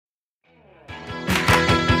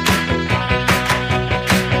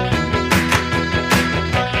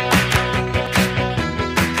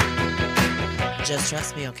Just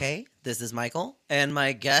trust me, okay? This is Michael, and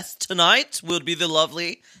my guest tonight will be the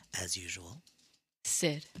lovely, as usual,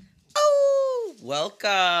 Sid. Oh,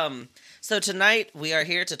 welcome. So tonight we are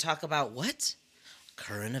here to talk about what?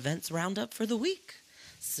 Current events roundup for the week.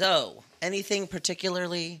 So, anything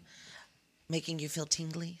particularly making you feel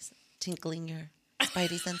tingly? Tinkling your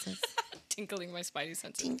spidey senses? Tinkling my spidey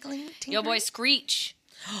senses. Tinkling? Yo, boy, Screech.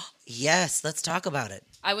 Yes, let's talk about it.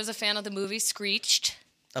 I was a fan of the movie Screeched.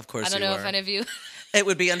 Of course I don't you know are. if any of you... It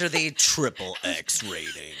would be under the triple X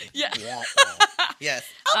rating. Yeah. Yes.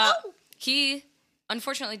 He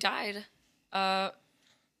unfortunately died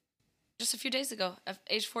just a few days ago at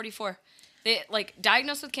age 44. They,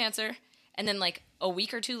 diagnosed with cancer, and then, a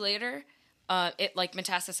week or two later, it,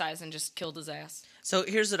 metastasized and just killed his ass. So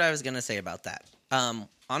here's what I was going to say about that. On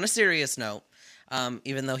a serious note,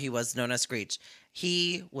 even though he was known as Screech,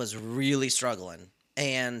 he was really struggling.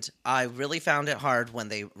 And I really found it hard when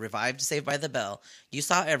they revived Saved by the Bell. You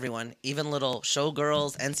saw everyone, even little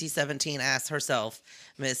showgirls, NC-17 ass herself,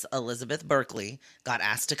 Miss Elizabeth Berkley, got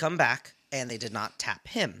asked to come back, and they did not tap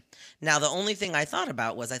him. Now, the only thing I thought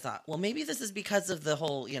about was well, maybe this is because of the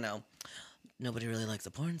whole, nobody really likes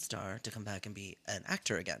a porn star to come back and be an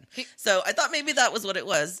actor again. So I thought maybe that was what it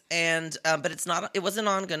was, and but it's not. It wasn't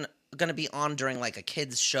going to be on during a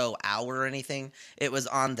kids show hour or anything. It was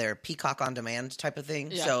on their Peacock on Demand type of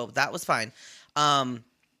thing. Yeah. So that was fine.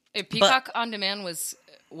 Peacock on Demand was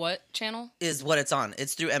what channel? Is what it's on.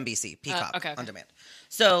 It's through NBC Peacock okay. on Demand.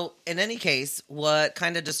 So in any case, what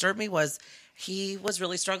kind of disturbed me was he was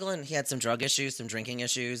really struggling. He had some drug issues, some drinking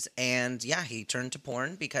issues, and yeah, he turned to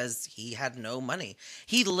porn because he had no money.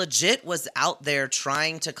 He legit was out there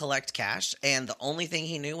trying to collect cash, and the only thing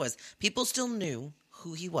he knew was people still knew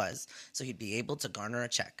who he was, so he'd be able to garner a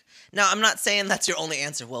check. Now, I'm not saying that's your only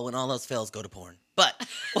answer. Well, when all else fails, go to porn. But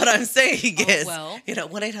what I'm saying is,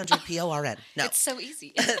 1-800-PORN. No. It's so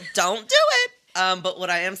easy. Don't do it. But what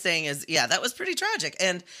I am saying is, yeah, that was pretty tragic.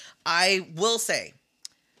 And I will say,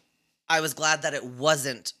 I was glad that it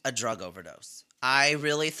wasn't a drug overdose. I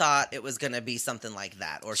really thought it was going to be something like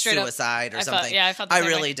that, or Straight suicide, or something. I felt the same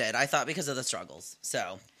really way. did. I thought because of the struggles.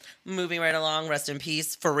 So, moving right along, rest in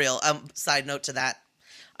peace, for real. Side note to that,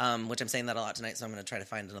 which I'm saying that a lot tonight, so I'm going to try to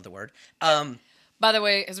find another word. By the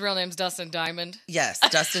way, his real name's Dustin Diamond. Yes,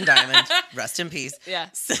 Dustin Diamond. Rest in peace. Yeah.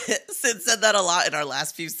 Sid said that a lot in our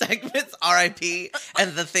last few segments. R.I.P.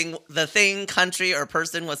 And the thing, country, or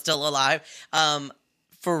person was still alive.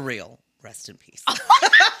 For real. Rest in peace.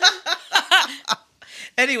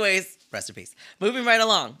 Anyways, rest in peace. Moving right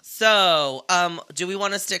along. So, do we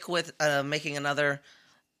want to stick with making another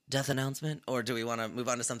death announcement, or do we want to move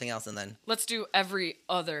on to something else and then? Let's do every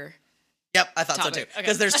other. Yep, I thought topic. So too. Okay.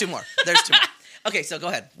 Because there's two more. Okay, so go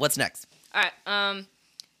ahead. What's next? All right.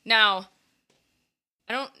 Now,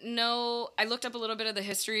 I don't know. I looked up a little bit of the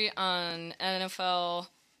history on NFL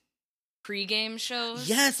pre-game shows.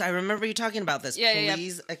 Yes, I remember you talking about this. Yeah.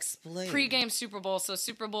 Please explain. Pre-game Super Bowl. So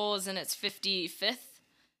Super Bowl is in its 55th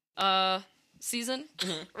season,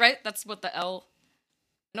 right? That's what the L.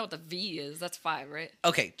 I know what the V is. That's 5, right?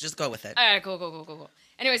 Okay, just go with it. All right, cool.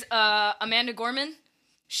 Anyways, Amanda Gorman,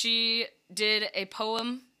 she did a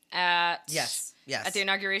poem at the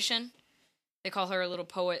inauguration. They call her a little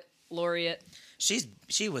poet laureate.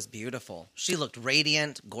 She was beautiful. She looked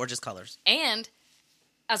radiant, gorgeous colors. And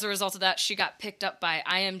as a result of that, she got picked up by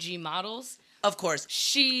IMG models. Of course.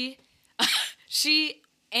 She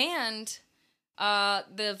and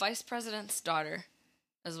the vice president's daughter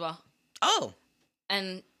as well. Oh.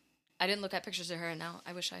 And I didn't look at pictures of her, and now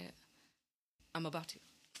I wish I'm about to.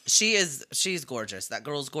 She's gorgeous. That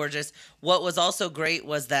girl's gorgeous. What was also great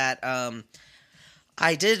was that I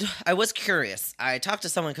was curious. I talked to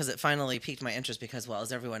someone because it finally piqued my interest because, well,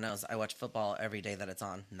 as everyone knows, I watch football every day that it's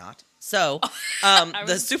on. Not. So,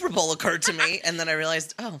 the Super Bowl occurred to me, and then I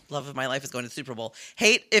realized, love of my life is going to the Super Bowl.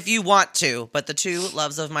 Hate if you want to, but the two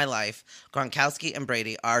loves of my life, Gronkowski and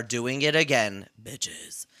Brady, are doing it again,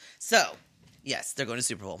 bitches. So, yes, they're going to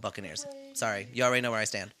Super Bowl, Buccaneers. Sorry, you already know where I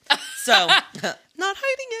stand. So, not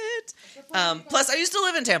hiding it. Plus, I used to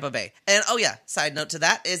live in Tampa Bay. And, side note to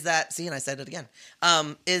that is that, and I said it again,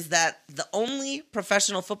 is that the only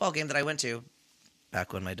professional football game that I went to,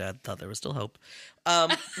 back when my dad thought there was still hope,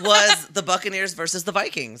 was the Buccaneers versus the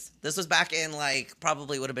Vikings. This was back in,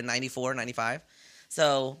 probably would have been 94, 95.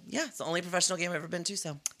 So, yeah, it's the only professional game I've ever been to,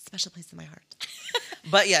 so special place in my heart.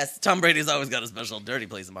 But, yes, Tom Brady's always got a special dirty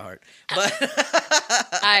place in my heart. But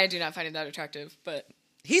I do not find it that attractive, but...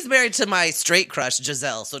 He's married to my straight crush,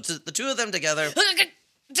 Giselle. So the two of them together...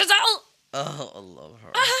 Giselle! Oh, I love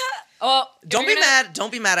her. Well, Don't be mad.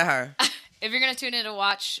 Don't be mad at her. If you're going to tune in to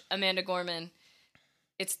watch Amanda Gorman,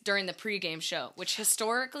 it's during the pregame show, which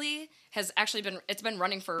historically has actually been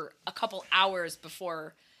running for a couple hours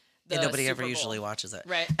before the nobody Super ever Bowl. usually watches it.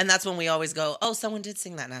 Right. And that's when we always go, oh, someone did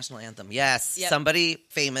sing that national anthem. Yes, somebody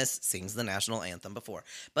famous sings the national anthem before.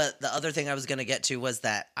 But the other thing I was going to get to was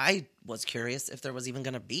that I was curious if there was even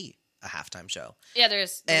going to be a halftime show. Yeah, there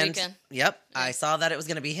is. The Weeknd. Yep. Yeah. I saw that it was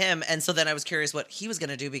going to be him. And so then I was curious what he was going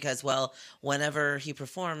to do because, well, whenever he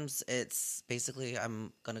performs, it's basically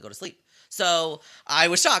I'm going to go to sleep. So I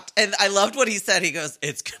was shocked. And I loved what he said. He goes,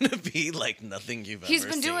 it's going to be like nothing you've ever seen. He's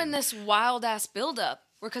been doing this wild-ass build-up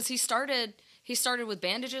because he started with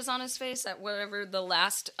bandages on his face at whatever the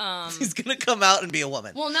last... He's going to come out and be a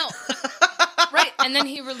woman. Well, no. Right. And then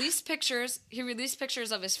he released pictures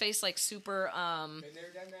of his face like super,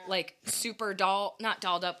 like super not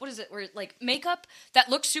dolled up. What is it? Where like makeup that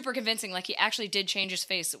looked super convincing. Like he actually did change his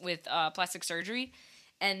face with plastic surgery.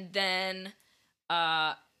 And then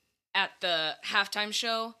at the halftime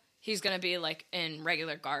show, he's going to be like in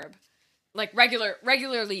regular garb. Like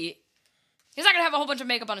regularly. He's not going to have a whole bunch of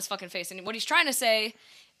makeup on his fucking face. And what he's trying to say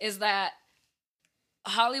is that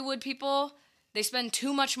Hollywood people... They spend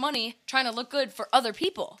too much money trying to look good for other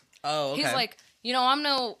people. Oh, okay. He's like, I'm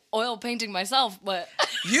no oil painting myself, but...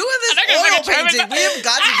 You and this oil painting, we have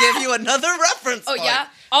got to give you another reference point. Yeah?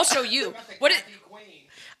 I'll show you.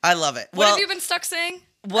 I love it. What have you been stuck saying?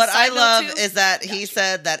 What I love is that he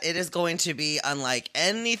said that it is going to be unlike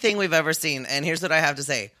anything we've ever seen. And here's what I have to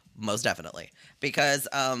say. Most definitely. Because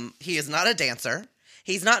he is not a dancer.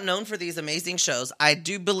 He's not known for these amazing shows. I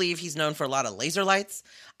do believe he's known for a lot of laser lights.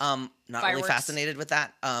 Not fireworks. Really fascinated with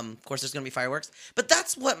that. Of course, there's going to be fireworks. But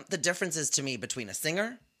that's what the difference is to me between a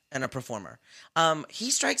singer and a performer. He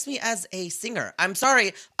strikes me as a singer. I'm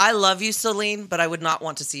sorry. I love you, Celine, but I would not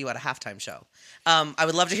want to see you at a halftime show. I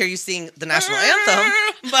would love to hear you sing the national anthem,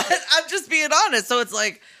 but I'm just being honest. So it's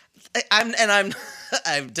like,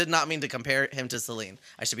 I did not mean to compare him to Celine.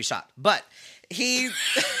 I should be shot. But... He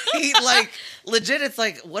like legit. It's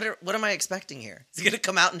like what am I expecting here? Is he gonna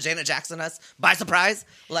come out and Janet Jackson us by surprise,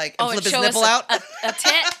 like and flip his nipple out? A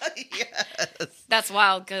tit. Yes, that's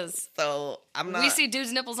wild. Because we see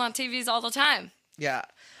dudes' nipples on TVs all the time. Yeah,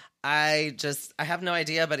 I have no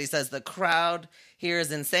idea. But he says the crowd here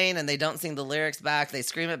is insane, and they don't sing the lyrics back. They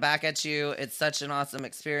scream it back at you. It's such an awesome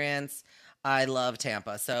experience. I love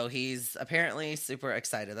Tampa, so he's apparently super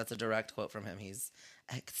excited. That's a direct quote from him. He's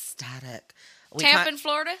ecstatic. Tampa in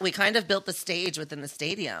Florida? We kind of built the stage within the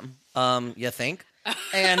stadium. You think?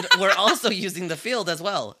 And we're also using the field as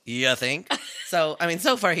well. You think? So, I mean,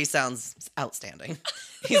 so far he sounds outstanding.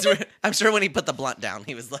 I'm sure when he put the blunt down,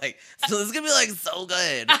 he was like, so this is going to be like so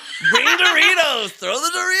good. Bring Doritos. Throw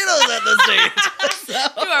the Doritos at the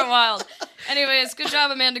stage. You are wild. Anyways, good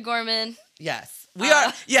job, Amanda Gorman. Yes. We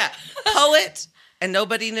are, poet, and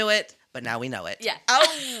nobody knew it, but now we know it. Yeah.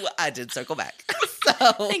 Oh, I did circle back.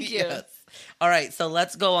 So, thank you. Yes. All right, so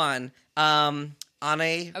let's go on. Are we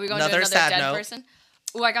going to another sad dead note. person?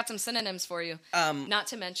 Ooh, I got some synonyms for you. Not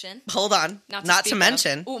to mention. Hold on. Not to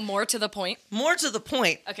mention. Ooh, more to the point. More to the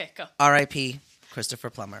point. Okay, go. R.I.P.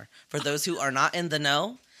 Christopher Plummer. For those who are not in the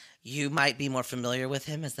know, you might be more familiar with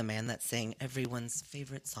him as the man that sang everyone's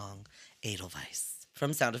favorite song, Edelweiss,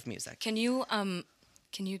 from Sound of Music. Can you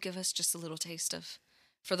give us just a little taste of,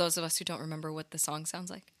 for those of us who don't remember what the song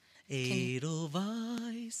sounds like?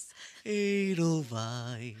 Edelweiss,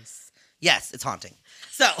 Edelweiss. Yes, it's haunting.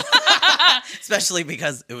 So, especially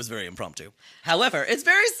because it was very impromptu. However, it's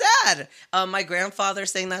very sad. My grandfather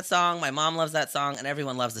sang that song. My mom loves that song. And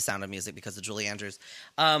everyone loves The Sound of Music because of Julie Andrews.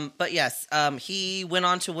 But yes, he went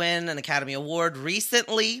on to win an Academy Award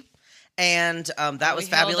recently. And that was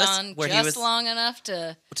fabulous. Where he was long enough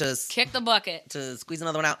to kick the bucket. To squeeze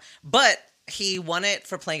another one out. But he won it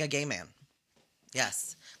for playing a gay man.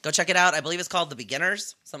 Yes. Go check it out. I believe it's called The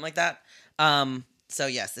Beginners, something like that. So,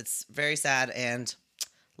 yes, it's very sad, and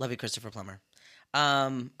love you, Christopher Plummer.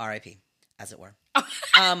 R.I.P., as it were.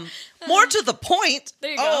 More to the point.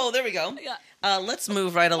 There you go. Oh, there we go. Yeah. Let's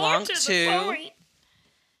move right along to... All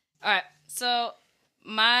right, so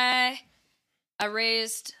I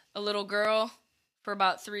raised a little girl for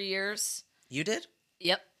about 3 years. You did?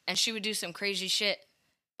 Yep, and she would do some crazy shit.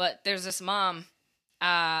 But there's this mom,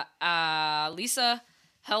 Lisa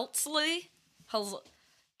Helsley.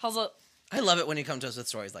 I love it when you come to us with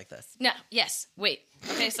stories like this. No, yes. Wait.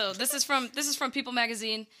 Okay, so this is from People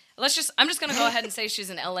Magazine. I'm just gonna go ahead and say she's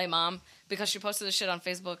an LA mom because she posted this shit on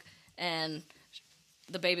Facebook and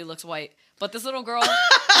the baby looks white. But this little girl,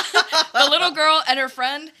 the little girl and her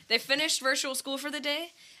friend, they finished virtual school for the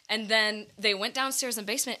day, and then they went downstairs in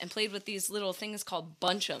the basement and played with these little things called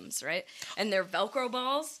bunchums, right? And they're Velcro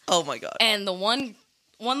balls. Oh my god. And the one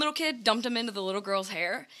one little kid dumped him into the little girl's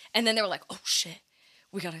hair, and then they were like, "Oh shit,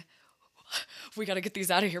 we gotta get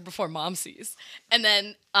these out of here before mom sees." And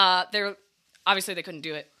then they're obviously they couldn't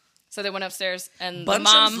do it, so they went upstairs, and the Bunchums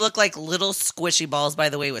mom look like little squishy balls, by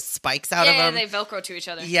the way, with spikes out of yeah, them. they Velcro to each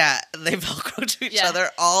other. Yeah, they Velcro to each Yeah. other.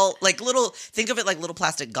 All like little. Think of it like little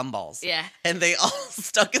plastic gumballs. Yeah. and they all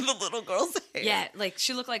stuck in the little girl's hair. Yeah, like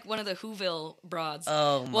she looked like one of the Whoville broads.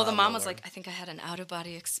 Oh, well, the my mom was Lord. like, "I think I had an out of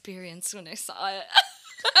body experience when I saw it."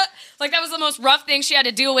 Like that was the most rough thing she had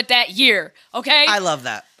to deal with that year. Okay. I love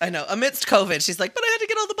that. I know. Amidst COVID, she's like, but I had to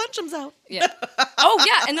get all the bunchums out. Yeah. Oh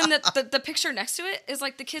yeah, and then the picture next to it is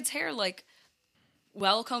like the kid's hair like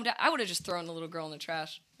well combed out. I would have just thrown the little girl in the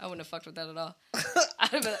trash. I wouldn't have fucked with that at all. I'd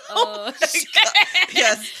have been, oh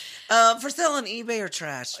Yes. For sale on eBay or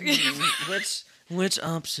trash? Which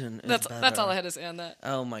option is better? that's all I had to say on that.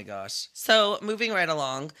 Oh my gosh. So moving right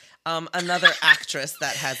along, another actress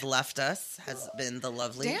that has left us has been the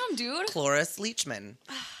lovely Damn, dude. Cloris Leachman.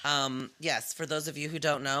 Yes, for those of you who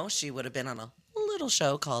don't know, she would have been on a little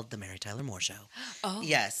show called The Mary Tyler Moore Show. Oh.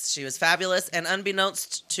 Yes, she was fabulous, and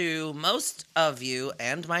unbeknownst to most of you,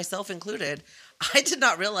 and myself included, I did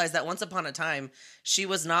not realize that once upon a time, she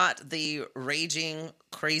was not the raging,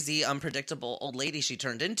 crazy, unpredictable old lady she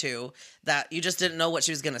turned into, that you just didn't know what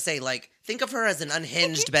she was going to say. Like, think of her as an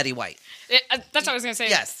unhinged Betty White. That's what I was gonna say.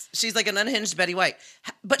 Yes, she's like an unhinged Betty White.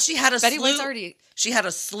 But she had a Betty slew, White's already. She had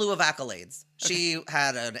a slew of accolades. Okay. She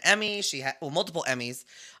had an Emmy. She had multiple Emmys.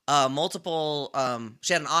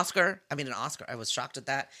 She had an Oscar. I was shocked at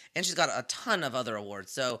that. And she's got a ton of other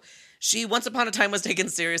awards. So she once upon a time was taken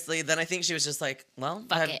seriously. Then I think she was just like, well,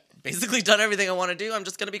 Fuck I've it. basically done everything I want to do. I'm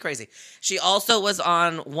just going to be crazy. She also was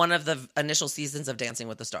on one of the initial seasons of Dancing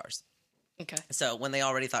with the Stars. Okay. So when they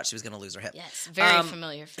already thought she was going to lose her hip. Yes, very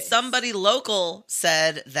familiar face. Somebody local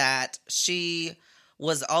said that she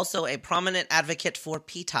was also a prominent advocate for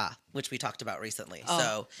PETA, which we talked about recently. Oh,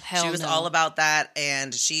 so hell she was no. all about that,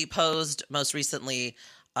 and she posed most recently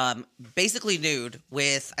basically nude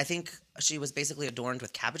with, I think she was basically adorned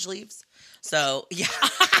with cabbage leaves. So, yeah.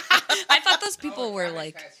 I thought those people were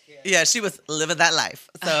like. Yeah, she was living that life.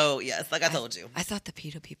 So, yes, like I told you. I thought the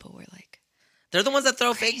PETA people were like. They're the ones that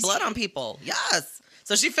throw Crazy. fake blood on people. Yes.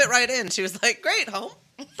 So she fit right in. She was like, great, home.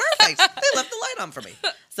 Perfect. They left the light on for me.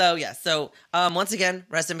 So, yeah. So, once again,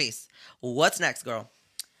 rest in peace. What's next, girl?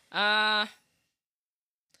 My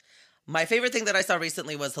favorite thing that I saw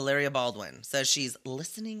recently was Hilaria Baldwin says she's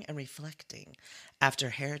listening and reflecting after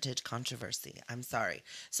heritage controversy. I'm sorry.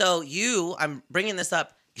 So I'm bringing this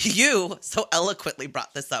up. You so eloquently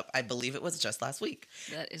brought this up. I believe it was just last week.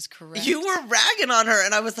 That is correct. You were ragging on her,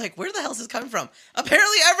 and I was like, where the hell is this coming from?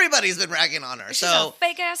 Apparently, everybody's been ragging on her. She's So a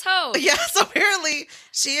fake ass hoe. yes, apparently,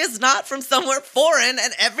 she is not from somewhere foreign,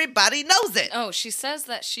 and everybody knows it. Oh, she says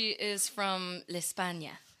that she is from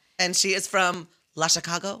L'España. And she is from La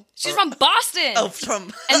Chicago? She's from Boston. Oh,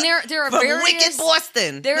 from And there are from various wicked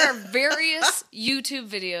Boston. There are various YouTube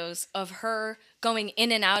videos of her going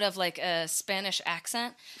in and out of like a Spanish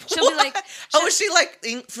accent. She'll be like, oh, is she like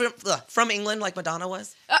from England, like Madonna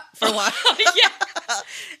was for a while? yeah.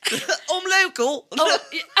 Local. Oh,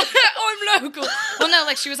 yeah. Oh, I'm local. Well, no,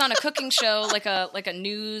 like she was on a cooking show, like a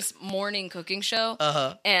news morning cooking show,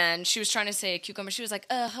 and she was trying to say cucumber. She was like,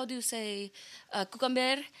 how do you say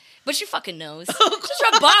cucumber? But she fucking knows. She's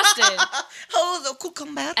from Boston. Oh, the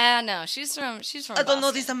cucumber. No, she's from. I don't know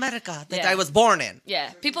Boston. this America that Yeah. I was born in.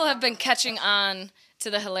 Yeah, people have been catching on to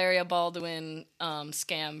the Hilaria Baldwin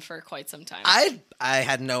scam for quite some time. I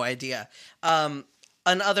had no idea.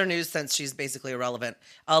 On other news, since she's basically irrelevant,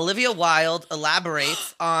 Olivia Wilde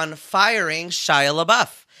elaborates on firing Shia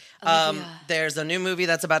LaBeouf. There's a new movie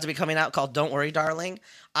that's about to be coming out called Don't Worry, Darling.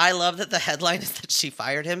 I love that the headline is that she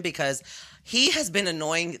fired him because he has been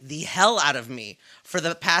annoying the hell out of me for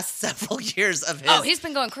the past several years of his... he's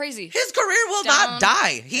been going crazy. His career will not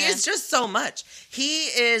die. He is just so much. He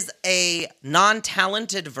is a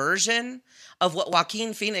non-talented version of what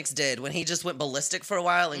Joaquin Phoenix did when he just went ballistic for a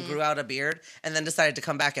while and grew out a beard and then decided to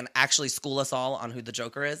come back and actually school us all on who the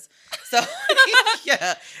Joker is. So,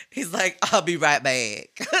 yeah, he's like, I'll be right back.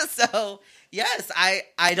 So, yes,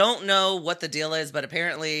 I don't know what the deal is, but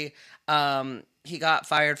apparently he got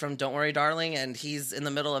fired from Don't Worry, Darling, and he's in the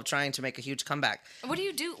middle of trying to make a huge comeback. What do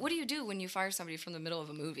you do? What do you do when you fire somebody from the middle of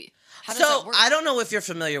a movie? How does that work? I don't know if you're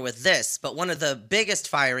familiar with this, but one of the biggest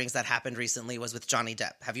firings that happened recently was with Johnny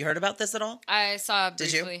Depp. Have you heard about this at all? I saw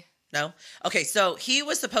briefly. Did you? No? Okay, so he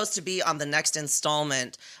was supposed to be on the next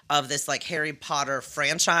installment of this like Harry Potter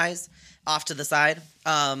franchise off to the side.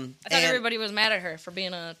 I thought everybody was mad at her for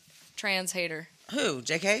being a trans hater. Who?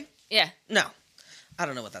 JK? Yeah. No. I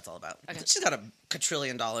don't know what that's all about. Okay. She's got $1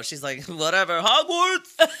 quadrillion. She's like, whatever,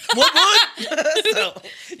 Hogwarts. What? So,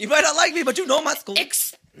 you might not like me, but you know my school.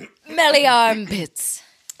 Expelliarmbits.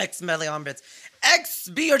 Expelliarmbits. X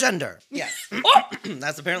be your gender. Yes.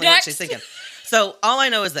 That's apparently Next. what she's thinking. So all I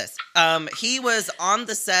know is this. He was on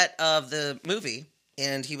the set of the movie,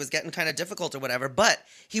 and he was getting kind of difficult or whatever, but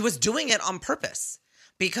he was doing it on purpose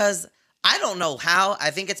because I don't know how. I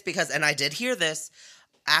think it's because, and I did hear this,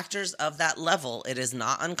 actors of that level, it is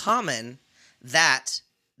not uncommon that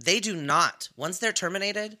they do not, once they're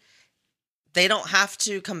terminated, they don't have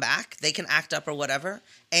to come back. They can act up or whatever,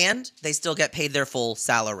 and they still get paid their full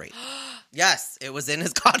salary. Yes, it was in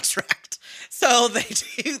his contract. So they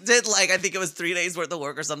did, like, I think it was 3 days worth of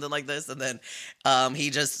work or something like this, and then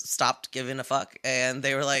he just stopped giving a fuck, and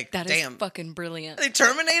they were like, That damn. is fucking brilliant. They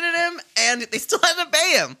terminated him, and they still had to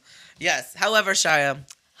pay him. Yes. However, Shia,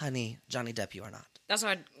 honey, Johnny Depp, you are not. That's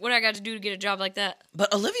what I got to do to get a job like that.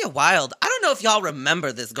 But Olivia Wilde, I don't know if y'all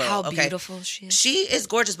remember this girl. How okay? beautiful she is. She is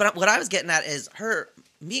gorgeous, but what I was getting at is her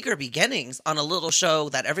meager beginnings on a little show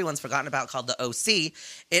that everyone's forgotten about called The OC.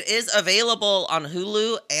 It is available on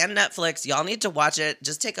Hulu and Netflix. Y'all need to watch it.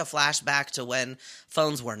 Just take a flashback to when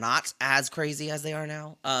phones were not as crazy as they are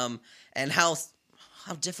now, and how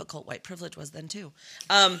difficult white privilege was then too.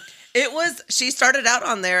 She started out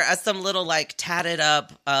on there as some little like tatted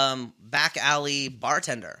up back alley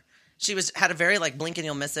bartender. She had a very like blink and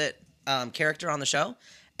you'll miss it character on the show.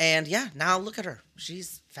 And yeah, now look at her.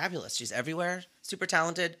 She's fabulous. She's everywhere, super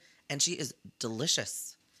talented, and she is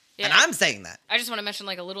delicious. Yeah, and I'm saying that. I just want to mention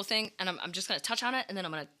like a little thing, and I'm just going to touch on it, and then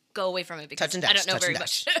I'm going to go away from it because touch and dash, I don't know very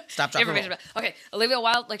much. Stop, drop, and roll. Okay, Olivia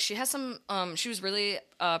Wilde, like she has some, she was really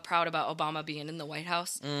proud about Obama being in the White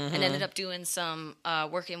House, and ended up doing some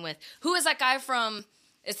working with, who is that guy from,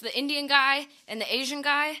 it's the Indian guy and the Asian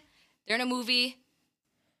guy. They're in a movie,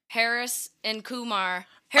 Harold and Kumar.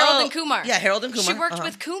 Yeah, Harold and Kumar. She worked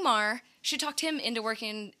with Kumar. She talked him into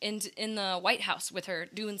working in the White House with her,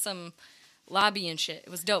 doing some lobby and shit. It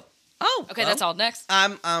was dope. Oh, okay, well, that's all. Next.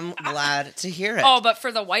 I'm glad to hear it. Oh, but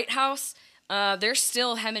for the White House, they're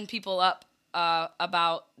still hemming people up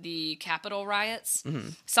about the Capitol riots. Mm-hmm.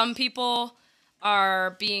 Some people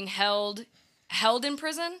are being held in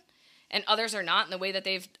prison, and others are not. And the way that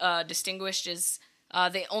they've distinguished is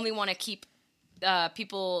they only want to keep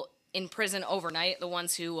people in prison overnight. The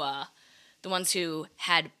ones who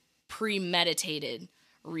had premeditated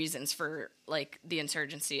reasons for like the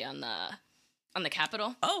insurgency on the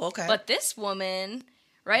Capitol. Oh, okay. But this woman,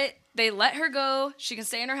 right? They let her go. She can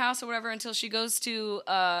stay in her house or whatever until she goes to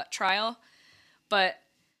trial. But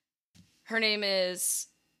her name is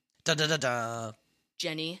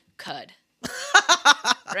Jenny Cudd.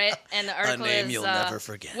 Right? And the article a name is you'll never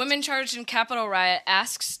forget. Woman charged in Capitol riot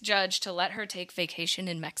asks judge to let her take vacation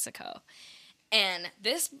in Mexico. And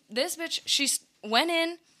this bitch, she went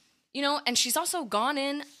in, and she's also gone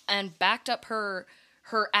in and backed up her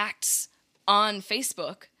acts on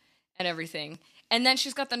Facebook and everything. And then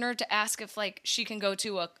she's got the nerve to ask if like she can go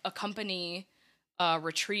to a company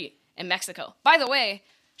retreat in Mexico. By the way,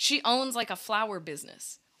 she owns like a flower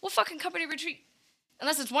business. What fucking company retreat?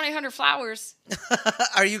 Unless it's 1-800-Flowers.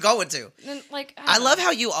 Are you going to? Then, like, I love how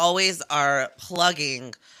you always are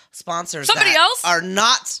plugging sponsors Somebody else are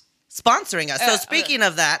not sponsoring us. So speaking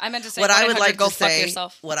of that, I meant to say what I would like go to fuck say,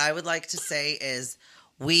 yourself. what I would like to say is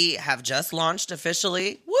we have just launched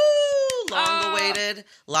officially. Woo! Long awaited.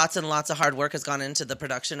 Lots and lots of hard work has gone into the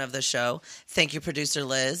production of the show. Thank you, producer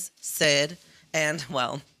Liz, Sid, and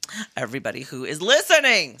well, everybody who is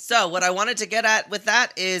listening. So what I wanted to get at with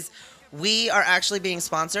that is we are actually being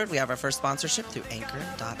sponsored. We have our first sponsorship through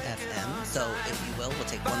Anchor.fm. So if you will, we'll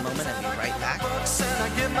take one moment and be right back. I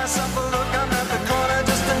give myself a look, I'm at the corner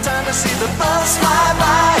just in time to see the bus fly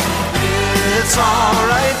by. It's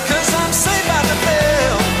alright, cause I'm safe by the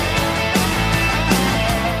bell.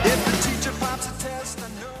 If the teacher pops a test, I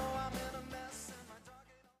know I'm in a mess.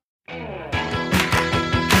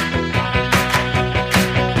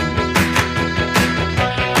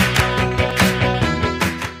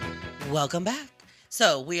 Welcome back.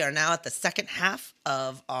 So we are now at the second half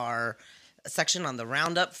of our section on the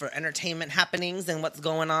roundup for entertainment happenings and what's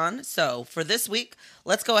going on. So for this week,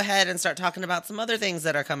 let's go ahead and start talking about some other things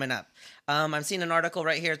that are coming up. I'm seeing an article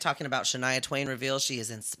right here talking about Shania Twain reveals she is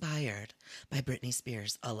inspired by Britney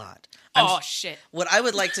Spears a lot. Shit. What I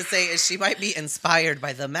would like to say is she might be inspired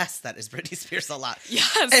by the mess that is Britney Spears a lot.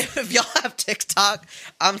 Yes. If y'all have TikTok,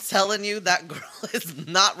 I'm telling you that girl is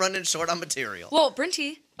not running short on material. Well,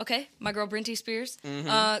 Brinty, okay, my girl Brinty Spears.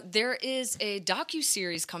 Mm-hmm. There is a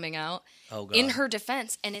docuseries coming out in her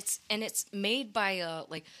defense, and it's made by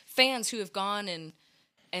like fans who have gone and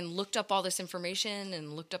and looked up all this information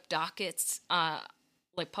and looked up dockets,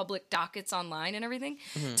 like public dockets online and everything,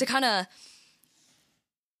 to kind of,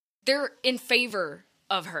 they're in favor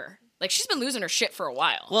of her. Like, she's been losing her shit for a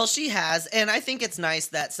while. Well, she has, and I think it's nice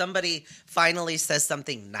that somebody finally says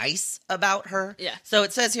something nice about her. Yeah. So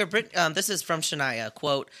it says here, this is from Shania,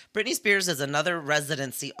 quote, Britney Spears is another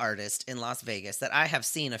residency artist in Las Vegas that I have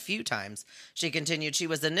seen a few times. She continued, she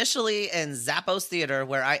was initially in Zappos Theater,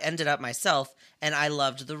 where I ended up myself, and I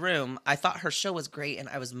loved the room. I thought her show was great, and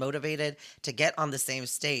I was motivated to get on the same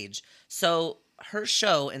stage. So her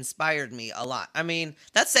show inspired me a lot. I mean,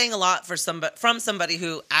 that's saying a lot for from somebody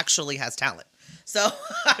who actually has talent. So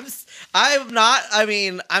I'm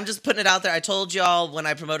just putting it out there. I told y'all when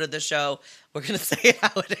I promoted the show, we're going to say it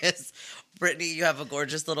how it is. Brittany, you have a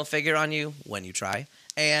gorgeous little figure on you when you try.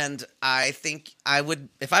 And I think I would,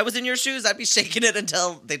 if I was in your shoes, I'd be shaking it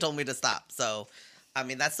until they told me to stop. So, I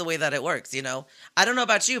mean, that's the way that it works, you know? I don't know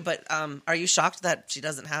about you, but are you shocked that she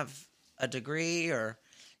doesn't have a degree, or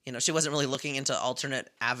you know, she wasn't really looking into alternate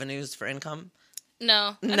avenues for income?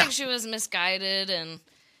 No. I think she was misguided and,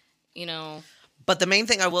 you know. But the main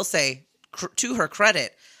thing I will say, to her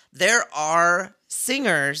credit, there are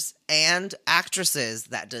singers and actresses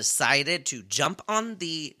that decided to jump on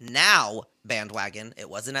the now bandwagon, it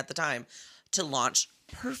wasn't at the time, to launch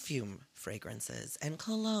perfume fragrances and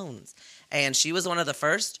colognes. And she was one of the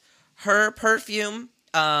first. Her perfume,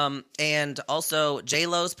 and also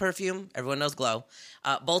J-Lo's perfume, everyone knows Glow.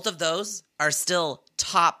 Both of those are still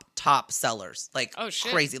top sellers. Like,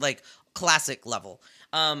 crazy, like classic level.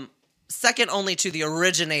 Second only to the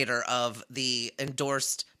originator of the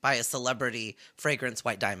endorsed by a celebrity fragrance,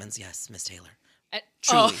 White Diamonds. Yes, Miss Taylor.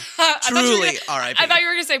 Truly. Truly, R.I.P. I thought you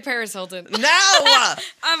were going to say Paris Hilton. No!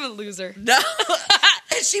 I'm a loser. No.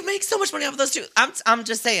 And she makes so much money off of those too. I'm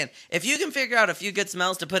just saying, if you can figure out a few good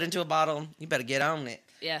smells to put into a bottle, you better get on it.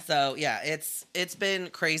 Yeah. So, yeah, it's been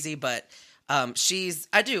crazy, but I'm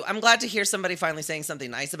glad to hear somebody finally saying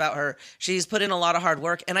something nice about her. She's put in a lot of hard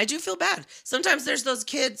work, and I do feel bad. Sometimes there's those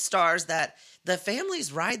kid stars that the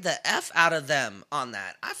families ride the F out of them on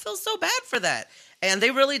that. I feel so bad for that. And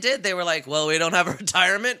they really did. They were like, well, we don't have a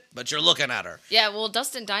retirement, but you're looking at her. Yeah, well,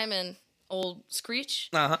 Dustin Diamond, old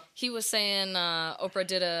Screech, he was saying Oprah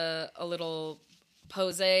did a little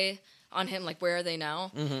pose on him, like, where are they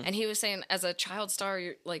now? Mm-hmm. And he was saying, as a child star,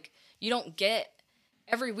 you're like, you don't get,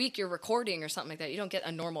 every week you're recording or something like that. You don't get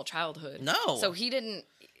a normal childhood. No. So he didn't.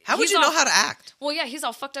 How would you know how to act? Well, yeah, he's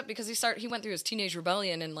all fucked up because he went through his teenage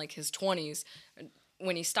rebellion in like his 20s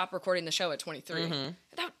when he stopped recording the show at 23. Mm-hmm.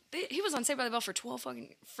 He was on Saved by the Bell for 12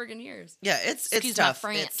 fucking friggin' years. Yeah, it's tough.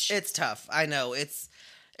 It's tough. I know it's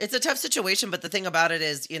a tough situation, but the thing about it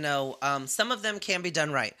is, you know, some of them can be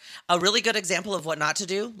done right. A really good example of what not to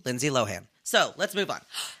do, Lindsay Lohan. So let's move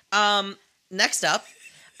on. Next up,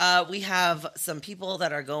 we have some people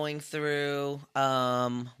that are going through.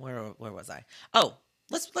 Where was I? Oh,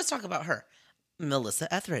 let's talk about her.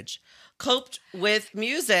 Melissa Etheridge coped with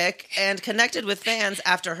music and connected with fans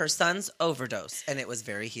after her son's overdose, and it was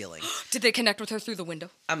very healing. Did they connect with her through the window?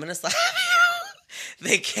 I'm gonna slap you.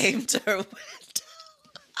 They came to her window.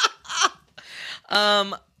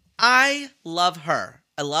 I love her.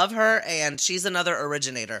 And she's another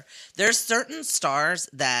originator. There's certain stars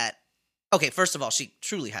that, okay, first of all, she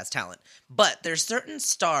truly has talent, but there's certain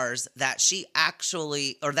stars that you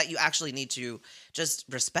actually need to just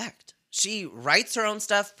respect. She writes her own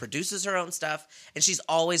stuff, produces her own stuff, and she's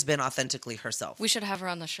always been authentically herself. We should have her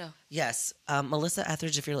on the show. Yes. Melissa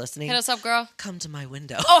Etheridge, if you're listening. Hit us up, girl. Come to my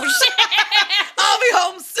window. Oh, shit. I'll be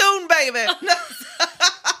home soon, baby.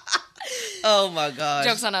 Oh, my gosh.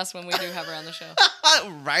 Joke's on us when we do have her on the show.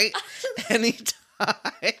 Right? Anytime.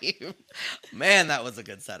 Man, that was a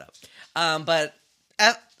good setup. But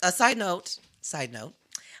a side note,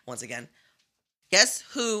 once again, guess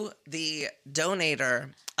who the donator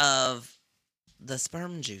of the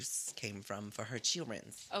sperm juice came from for her children?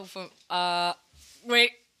 Oh,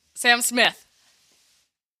 wait, Sam Smith.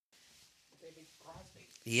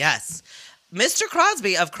 Yes. Mr.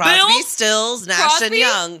 Crosby of Crosby, Bill Stills, Nash Crosby? and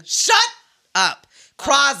Young. Shut up.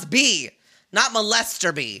 Crosby, not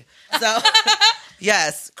Molester B. So,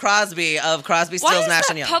 yes, Crosby of Crosby, Stills, Nash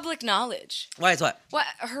and Young. Public knowledge? Why is what? What?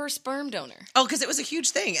 Her sperm donor. Oh, because it was a huge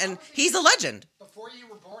thing, and he's a legend. Before you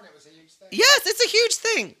were born, it was a huge thing. Yes, it's a huge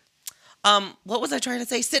thing. What was I trying to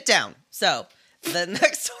say? Sit down. So, the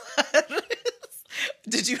next one is,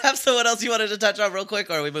 did you have someone else you wanted to touch on real quick,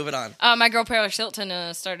 or are we moving on? My girl Paris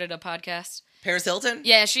Hilton started a podcast. Paris Hilton?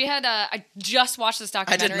 Yeah, she had, I just watched this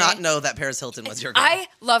documentary. I did not know that Paris Hilton was your girl. I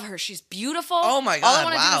love her. She's beautiful. Oh my God, All I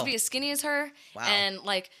want to wow. do is be as skinny as her. Wow. And,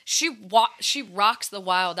 like, she rocks the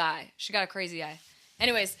wild eye. She got a crazy eye.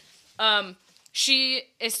 Anyways, she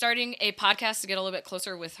is starting a podcast to get a little bit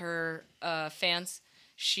closer with her fans.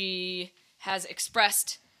 She has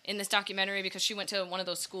expressed in this documentary, because she went to one of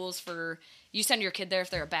those schools for, you send your kid there if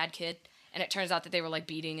they're a bad kid, and it turns out that they were like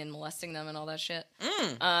beating and molesting them and all that shit.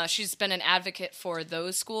 She's been an advocate for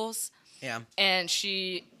those schools. Yeah. And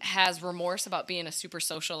she has remorse about being a super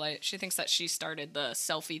socialite. She thinks that she started the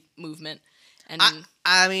selfie movement. And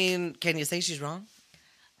I mean, can you say she's wrong?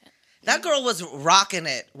 That girl was rocking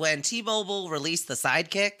it when T-Mobile released the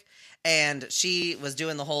Sidekick, and she was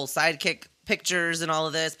doing the whole Sidekick pictures and all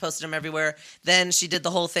of this, posted them everywhere. Then she did the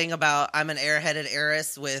whole thing about I'm an airheaded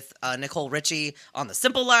heiress with Nicole Richie on The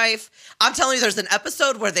Simple Life. I'm telling you, there's an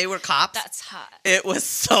episode where they were cops. that's hot. It was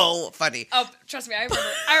so funny. Oh, trust me, I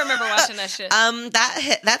remember watching that shit.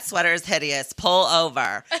 That sweater is hideous. Pull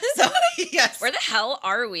over. So yes, Where the hell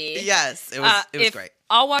are we? yes, it was great.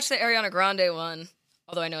 I'll watch the Ariana Grande one,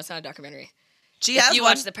 although I know it's not a documentary. She has You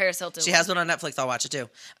one. watch the Paris Hilton She one. has one on Netflix. I'll watch it too.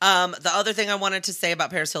 The other thing I wanted to say about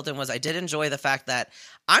Paris Hilton was I did enjoy the fact that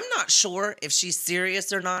I'm not sure if she's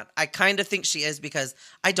serious or not. I kind of think she is, because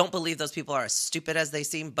I don't believe those people are as stupid as they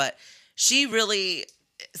seem. But she really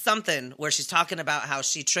something where she's talking about how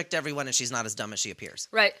she tricked everyone and she's not as dumb as she appears.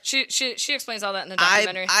 Right. She explains all that in the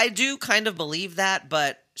documentary. I do kind of believe that,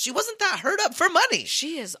 but she wasn't that hurt up for money.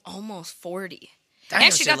 She is almost 40. Damn,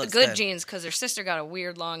 And she got the looks good genes because her sister got a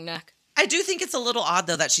weird long neck. I do think it's a little odd,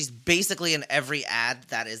 though, that she's basically in every ad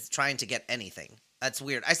that is trying to get anything. That's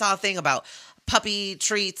weird. I saw a thing about puppy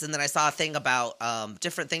treats, and then I saw a thing about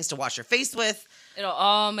different things to wash your face with. It'll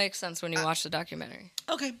all make sense when you watch the documentary.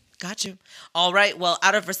 Okay, got you. All right, well,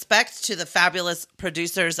 out of respect to the fabulous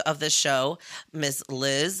producers of this show, Miss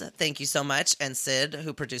Liz, thank you so much, and Sid,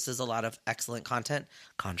 who produces a lot of excellent content,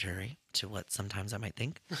 contrary to what sometimes I might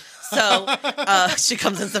think. So she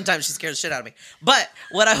comes in sometimes, she scares the shit out of me. But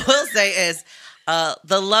what I will say is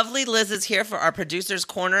the lovely Liz is here for our producer's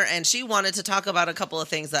corner, and she wanted to talk about a couple of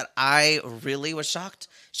things that I really was shocked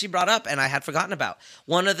she brought up and I had forgotten about.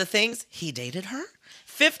 One of the things, he dated her.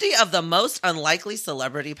 50 of the most unlikely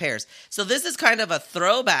celebrity pairs. So this is kind of a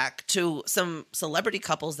throwback to some celebrity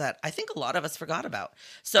couples that I think a lot of us forgot about.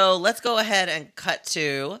 So let's go ahead and cut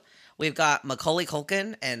to, we've got Macaulay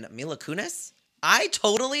Culkin and Mila Kunis. I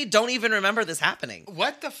totally don't even remember this happening.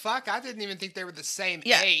 What the fuck? I didn't even think they were the same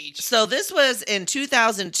Yeah. age. So this was in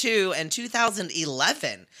 2002 and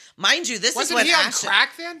 2011. Mind you, this is Wasn't when he on Ashton...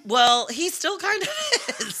 crack then? Well, he still kind of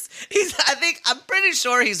is. I'm pretty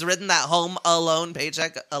sure he's ridden that Home Alone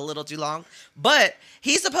paycheck a little too long. But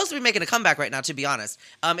he's supposed to be making a comeback right now, to be honest.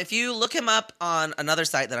 If you look him up on another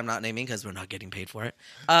site that I'm not naming because we're not getting paid for it,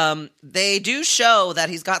 they do show that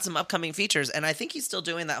he's got some upcoming features. And I think he's still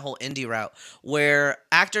doing that whole indie route where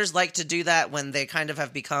actors like to do that when they kind of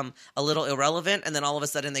have become a little irrelevant. And then all of a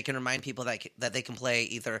sudden they can remind people that they can play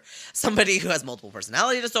either somebody who has multiple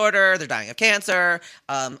personality disorder, they're dying of cancer,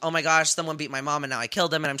 oh my gosh, someone beat my mom and now I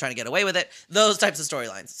killed him and I'm trying to get away with it. Those types of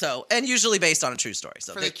storylines. So, and usually based on a true story.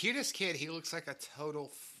 So For the cutest kid, he looks like a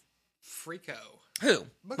total freako. who?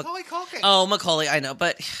 Macaulay Culkin. Oh, Macaulay, I know,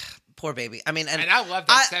 but poor baby. I mean, and I love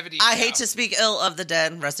that 70s I show. hate to speak ill of the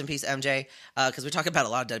dead. Rest in peace, MJ, because we talk about a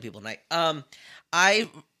lot of dead people tonight. I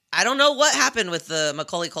don't know what happened with the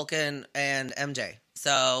Macaulay Culkin and MJ.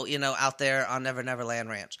 So, out there on Never Never Land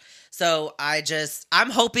Ranch. So I'm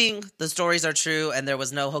hoping the stories are true and there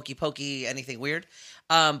was no hokey pokey, anything weird.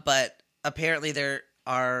 But apparently there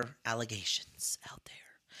are allegations out there.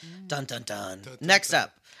 Dun, dun, dun. Next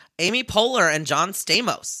up, Amy Poehler and John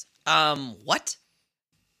Stamos. What?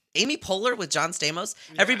 Amy Poehler with John Stamos?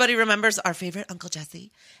 Yeah. Everybody remembers our favorite Uncle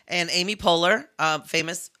Jesse. And Amy Poehler,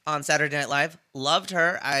 famous on Saturday Night Live. Loved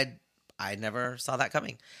her. I never saw that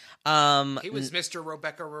coming. He was Mr.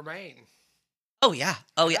 Rebecca Romaine. Oh, yeah.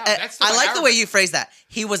 Oh, yeah. I like the way you phrase that.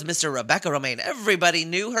 He was Mr. Rebecca Romaine. Everybody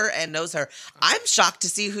knew her and knows her. I'm shocked to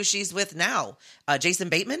see who she's with now. Jason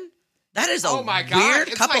Bateman? That is a my God. weird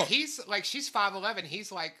It's couple. Like she's 5'11".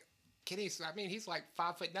 He's like, he's like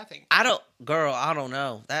 5 foot nothing. I don't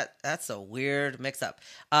know. That's a weird mix up.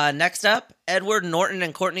 Next up, Edward Norton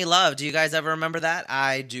and Courtney Love. Do you guys ever remember that?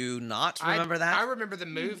 I do not remember that. I remember the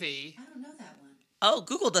movie. I don't know that one. Oh,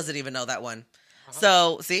 Google doesn't even know that one.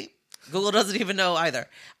 So, see? Google doesn't even know either.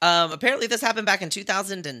 Apparently this happened back in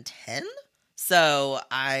 2010. So,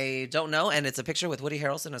 I don't know. And it's a picture with Woody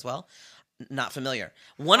Harrelson as well. Not familiar.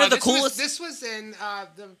 One of the coolest... This was in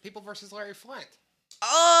the People vs. Larry Flint.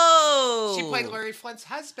 Oh! She played Larry Flint's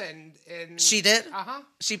husband in... She did? Uh-huh.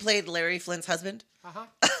 She played Larry Flint's husband? Uh-huh.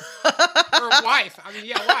 Or wife.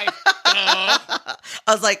 Wife. I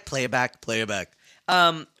was like, play it back.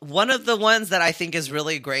 One of the ones that I think is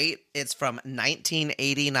really great, it's from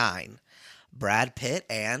 1989. Brad Pitt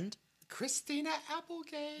and Christina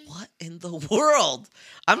Applegate. what in the world?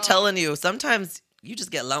 I'm telling you, sometimes you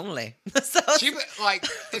just get lonely. So She like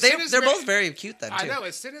as soon as they're Mar- both very cute then too. I know.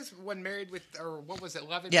 As soon as when Married with, or what was it,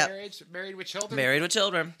 Love and Yeah. Marriage, Married with Children. Married with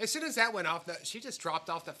Children. As soon as that went off, she just dropped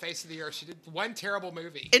off the face of the earth. She did one terrible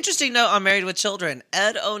movie. Interesting note on Married with Children.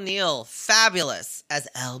 Ed O'Neill, fabulous as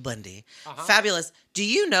Al Bundy. Fabulous. Do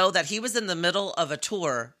you know that he was in the middle of a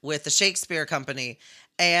tour with the Shakespeare Company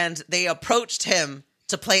and they approached him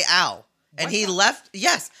to play Al? And he left.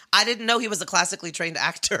 Yes, I didn't know he was a classically trained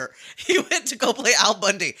actor. He went to go play Al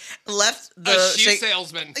Bundy. Left the A shoe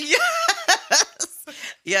salesman.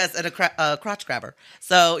 Yes, and a crotch grabber.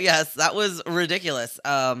 So, yes, that was ridiculous.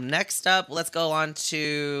 Next up, let's go on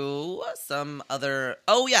to some other...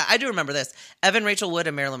 Oh, yeah, I do remember this. Evan Rachel Wood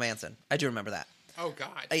and Marilyn Manson. I do remember that. Oh,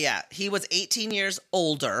 God. Yeah, he was 18 years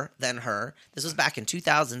older than her. This was back in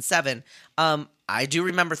 2007. I do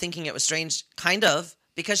remember thinking it was strange, kind of,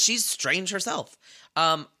 because she's strange herself.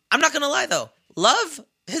 I'm not going to lie, though. Love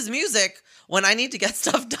his music when I need to get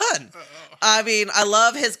stuff done. I mean, I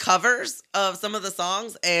love his covers of some of the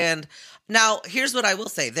songs. And now, here's what I will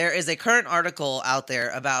say. There is a current article out there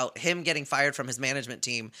about him getting fired from his management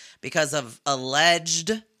team because of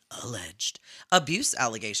alleged abuse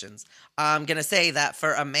allegations. I'm going to say that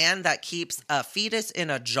for a man that keeps a fetus in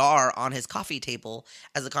a jar on his coffee table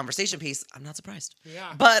as a conversation piece, I'm not surprised.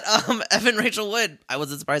 Yeah. But Evan Rachel Wood, I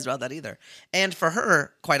wasn't surprised about that either. And for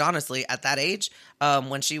her, quite honestly, at that age,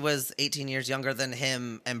 when she was 18 years younger than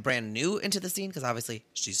him and brand new into the scene, because obviously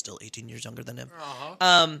she's still 18 years younger than him,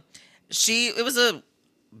 it was a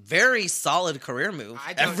very solid career move.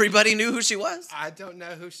 Everybody knew who she was. I don't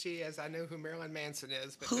know who she is. I know who Marilyn Manson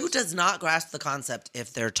is. But Who does not grasp the concept?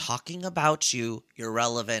 If they're talking about you, you're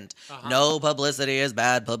relevant. No publicity is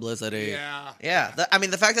bad publicity. Yeah. I mean,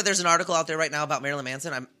 the fact that there's an article out there right now about Marilyn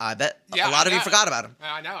Manson, I bet a lot of you forgot about him.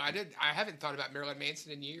 I know. I haven't thought about Marilyn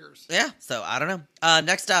Manson in years. Yeah, so I don't know.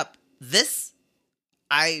 Next up, this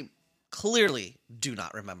I clearly do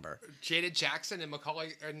not remember. Janet Jackson and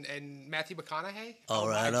Macaulay and Matthew McConaughey. All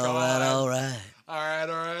right. All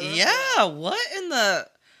right. Yeah, what in the...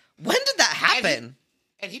 When did that happen?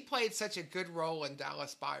 And he played such a good role in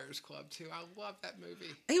Dallas Buyers Club, too. I love that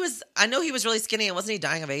movie. I know he was really skinny, and wasn't he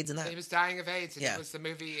dying of AIDS in that? He was dying of AIDS, and it was the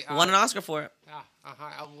movie... Won an Oscar for it.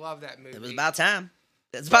 I love that movie. It was about time.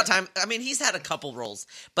 It's about time. I mean, he's had a couple roles.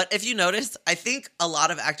 But if you notice, I think a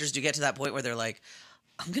lot of actors do get to that point where they're like,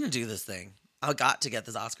 I'm going to do this thing. I got to get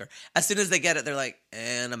this Oscar. As soon as they get it, they're like,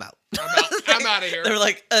 and I'm out. I'm out of here. They're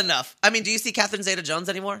like, enough. I mean, do you see Catherine Zeta-Jones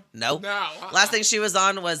anymore? No. Last thing she was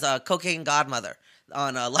on was Cocaine Godmother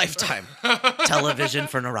on Lifetime. Television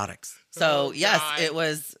for neurotics. So, yes, it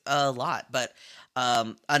was a lot. But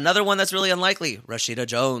another one that's really unlikely, Rashida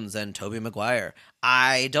Jones and Tobey Maguire.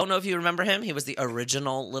 I don't know if you remember him. He was the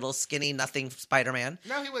original little skinny nothing Spider-Man.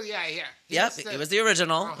 No, he was, yeah. He was the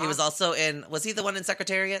original. He was also in, was he the one in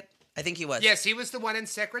Secretariat? I think he was. Yes, he was the one in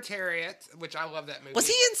Secretariat, which I love that movie. Was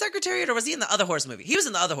he in Secretariat or was he in the other horse movie? He was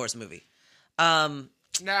in the other horse movie. No,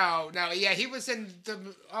 yeah, he was in the,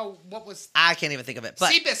 what was... I can't even think of it.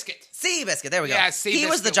 But Seabiscuit. Seabiscuit, there we go. Yeah, he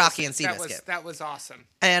was the jockey in Seabiscuit. That was awesome.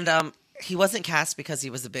 And he wasn't cast because he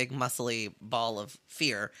was a big, muscly ball of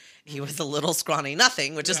fear. He was a little scrawny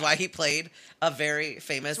nothing, which is why he played a very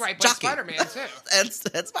famous jockey. Spider-Man, too. and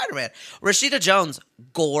Spider-Man. Rashida Jones,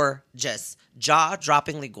 gorgeous.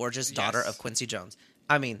 Jaw-droppingly gorgeous daughter of Quincy Jones.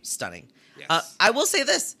 I mean, stunning. Yes. I will say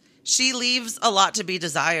this. She leaves a lot to be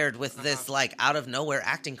desired with this, like, out-of-nowhere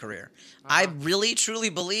acting career. I really, truly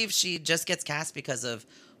believe she just gets cast because of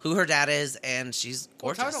who her dad is, and she's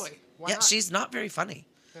gorgeous. Well, totally. Why not? She's not very funny.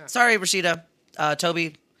 Yeah. Sorry, Rashida.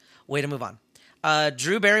 Toby, way to move on.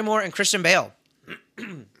 Drew Barrymore and Christian Bale.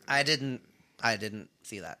 I didn't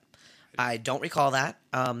see that. I don't recall that.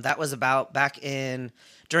 That was about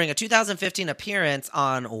during a 2015 appearance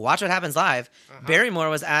on Watch What Happens Live. Barrymore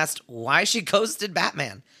was asked why she ghosted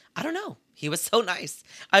Batman. I don't know. He was so nice.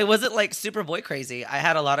 I wasn't like super boy crazy. I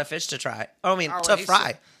had a lot of fish to try. To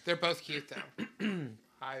fry. They're both cute though.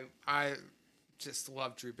 I just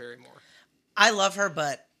love Drew Barrymore. I love her,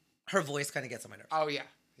 but her voice kind of gets on my nerves. Oh yeah.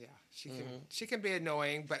 She can be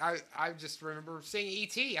annoying, but I just remember seeing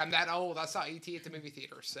E.T. I'm that old. I saw E.T. at the movie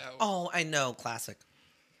theater, so. Oh, I know. Classic.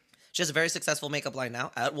 She has a very successful makeup line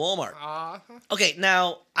now at Walmart. Okay,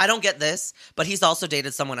 now, I don't get this, but he's also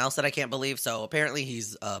dated someone else that I can't believe, so apparently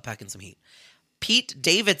he's packing some heat. Pete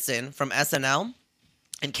Davidson from SNL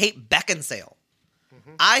and Kate Beckinsale.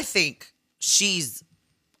 I think she's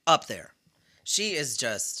up there. She is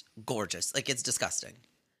just gorgeous. Like, it's disgusting.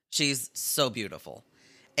 She's so beautiful.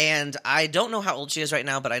 And I don't know how old she is right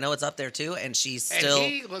now, but I know it's up there too. And she's still.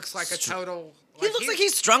 And he looks like a total. He looks like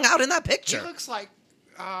he's strung out in that picture. He looks like,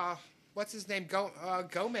 what's his name?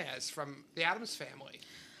 Gomez from the Addams Family.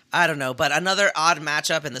 I don't know, but another odd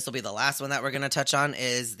matchup, and this will be the last one that we're going to touch on,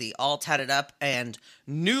 is the all tatted up and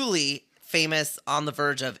newly famous, on the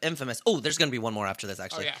verge of infamous. Oh, there's going to be one more after this,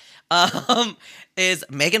 actually. Oh, yeah. Is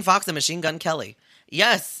Megan Fox and Machine Gun Kelly.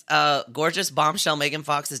 Yes, gorgeous bombshell Megan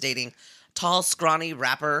Fox is dating tall, scrawny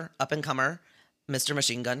rapper, up-and-comer, Mr.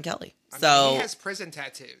 Machine Gun Kelly. I So mean, he has prison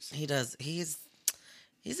tattoos. he does. He's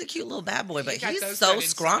a cute little bad boy, but got he's those so good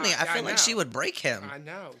scrawny. inside. I feel I like know. she would break him. I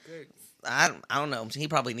know. Good. I don't know. He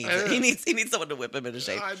probably needs it. He needs someone to whip him into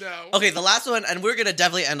shape. I know. Okay, the last one, and we're gonna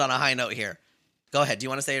definitely end on a high note here. Go ahead. Do you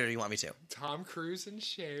want to say it or do you want me to? Tom Cruise and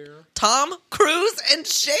Cher. Tom Cruise and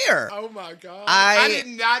Cher. Oh my God. I I did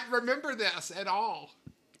not remember this at all.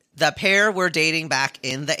 The pair were dating back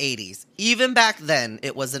in the 80s. Even back then,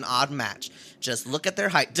 it was an odd match. Just look at their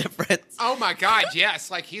height difference. Oh my God,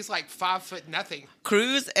 yes. Like he's like 5'0".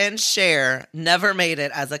 Cruise and Cher never made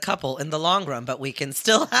it as a couple in the long run, but we can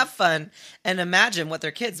still have fun and imagine what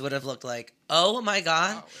their kids would have looked like. Oh my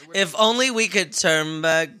God. If only we could turn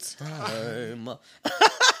back time.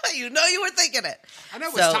 You know you were thinking it. I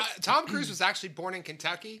know. So- Tom Cruise was actually born in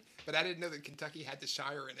Kentucky, but I didn't know that Kentucky had the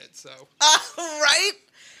Shire in it. So Right?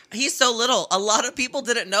 He's so little. A lot of people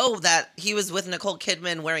didn't know that he was with Nicole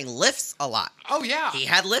Kidman wearing lifts a lot. oh yeah, He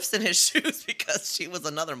had lifts in his shoes because she was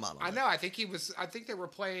another model. I know. I think they were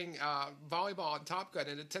playing volleyball on Top Gun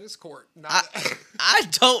in a tennis court. Not, I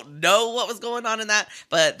don't know what was going on in that,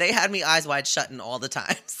 but they had me eyes wide shutting all the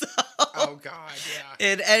time. So. oh God,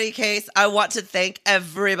 yeah. In any case, I want to thank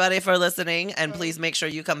everybody for listening, and please make sure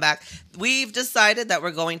you come back. We've decided that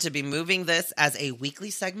we're going to be moving this as a weekly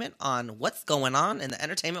segment on what's going on in the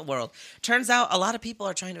entertainment world. Turns out a lot of people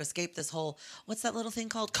are trying to escape this whole, what's that little thing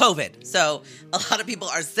called? COVID. So a lot of people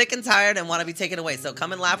are sick and tired and want to be taken away. So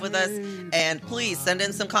come and laugh with us, and please send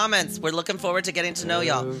in some comments. We're looking forward to getting to know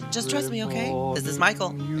y'all. Just trust me, okay? This is Michael.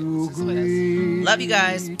 This is Liz. Love you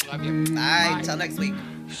guys. Love you. Bye. Till next week.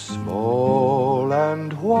 Small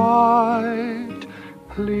and white,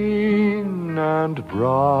 clean and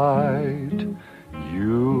bright,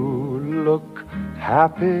 you look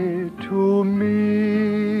happy to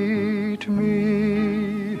meet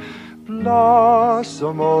me.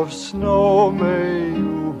 Blossom of snow, may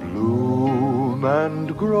you bloom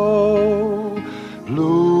and grow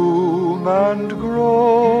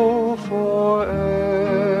forever.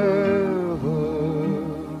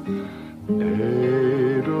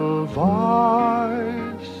 Edelweiss